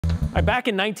Back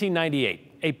in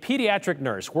 1998, a pediatric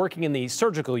nurse working in the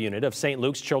surgical unit of St.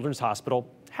 Luke's Children's Hospital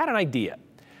had an idea.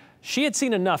 She had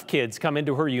seen enough kids come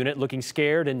into her unit looking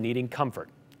scared and needing comfort.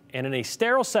 And in a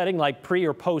sterile setting like pre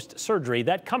or post surgery,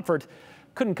 that comfort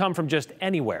couldn't come from just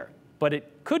anywhere, but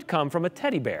it could come from a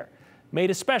teddy bear made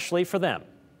especially for them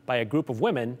by a group of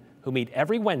women who meet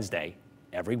every Wednesday,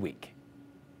 every week.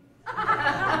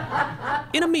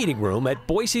 In a meeting room at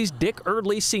Boise's Dick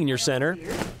Eardley Senior Center,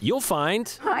 you'll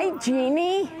find... Hi,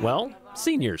 Jeannie. Well,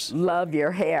 seniors. Love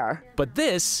your hair. But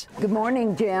this... Good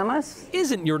morning, Janice.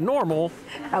 ...isn't your normal...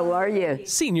 How are you?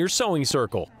 ...senior sewing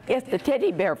circle. It's the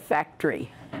Teddy Bear Factory.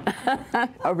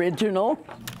 Original.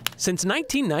 Since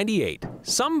 1998,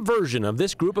 some version of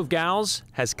this group of gals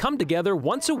has come together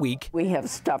once a week. We have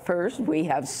stuffers, we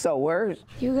have sewers.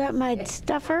 You got my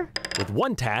stuffer? With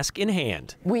one task in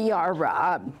hand. We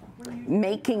are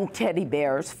making teddy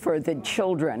bears for the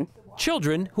children.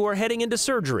 Children who are heading into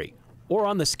surgery or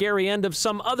on the scary end of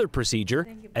some other procedure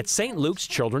at St. Luke's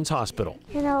Children's Hospital.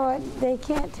 You know what? They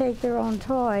can't take their own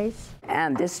toys.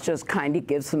 And this just kind of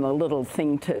gives them a little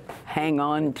thing to hang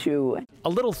on to. A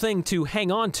little thing to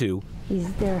hang on to.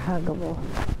 They're huggable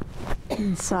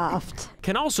and soft.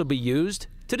 Can also be used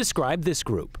to describe this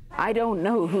group. I don't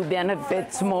know who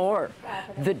benefits more,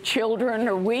 the children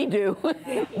or we do,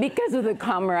 because of the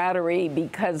camaraderie,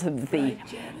 because of the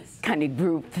kind of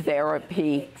group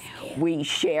therapy we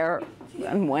share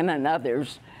on one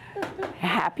another's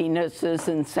happinesses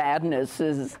and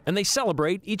sadnesses. And they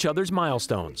celebrate each other's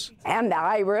milestones. And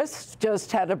Iris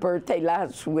just had a birthday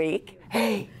last week.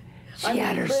 Hey, she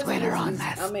had her sweater on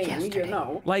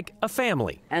yesterday. Like a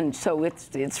family. And so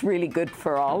it's really good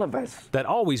for all of us. That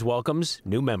always welcomes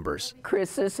new members.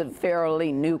 Chris is a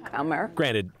fairly newcomer.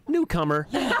 Granted, newcomer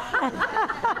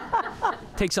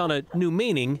takes on a new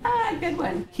meaning Good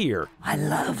one. Here. I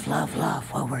love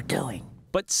what we're doing.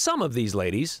 But some of these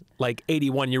ladies, like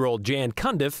 81-year-old Jan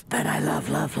Cundiff, But I love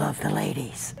the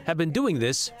ladies. have been doing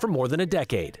this for more than a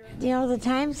decade. You know, the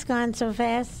time's gone so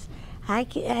fast, I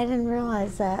didn't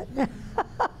realize that.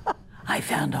 I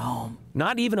found a home.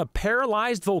 Not even a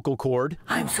paralyzed vocal cord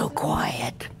I'm so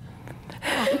quiet.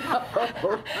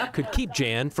 could keep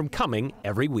Jan from coming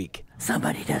every week.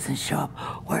 Somebody doesn't show up.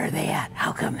 Where are they at?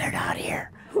 How come they're not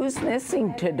here? Who's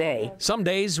missing today? Some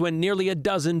days when nearly a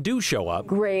dozen do show up.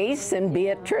 Grace and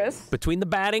Beatrice. Between the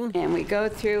batting And we go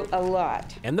through a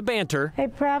lot. and the banter, They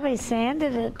probably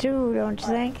sanded it too, don't you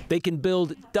think? they can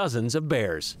build dozens of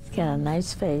bears, It's got a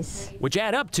nice face. which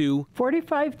add up to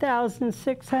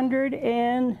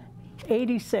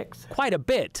 45,686 quite a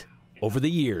bit over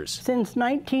the years, since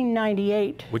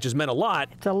 1998. which has meant a lot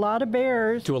It's a lot of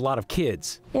bears. to a lot of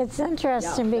kids. It's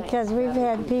interesting because we've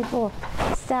had people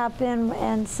stop in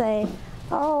and say,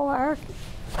 oh, our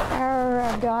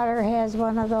daughter has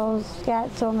one of those,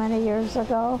 got so many years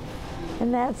ago.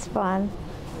 And that's fun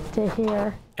to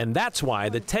hear. And that's why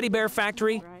the Teddy Bear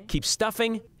Factory keeps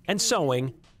stuffing and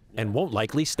sewing and won't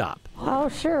likely stop. Oh,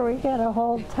 sure, we got a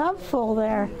whole tub full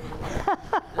there.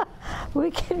 We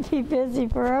can be busy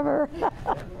forever.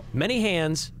 Many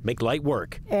hands make light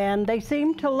work, And they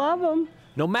seem to love them.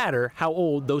 no matter how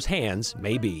old those hands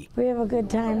may be. We have a good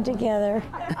time together.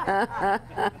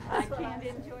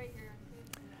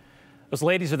 Those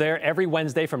ladies are there every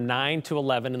Wednesday from 9 to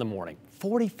 11 in the morning.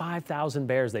 45,000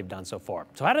 bears they've done so far.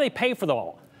 So how do they pay for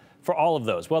all of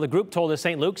those? Well, the group told us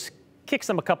St. Luke's kicks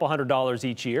them a couple $100s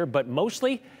each year, but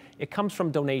mostly it comes from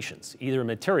donations, either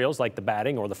materials like the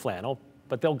batting or the flannel,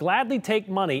 but they'll gladly take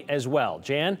money as well.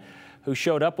 Jan, who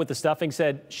showed up with the stuffing,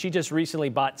 said she just recently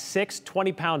bought 6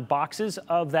 20-pound boxes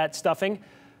of that stuffing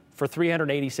for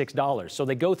 $386. So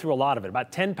they go through a lot of it,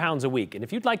 about 10 pounds a week. And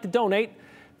if you'd like to donate,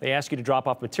 they ask you to drop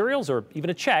off materials or even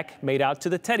a check made out to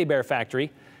the Teddy Bear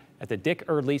Factory at the Dick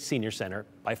Eardley Senior Center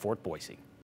by Fort Boise.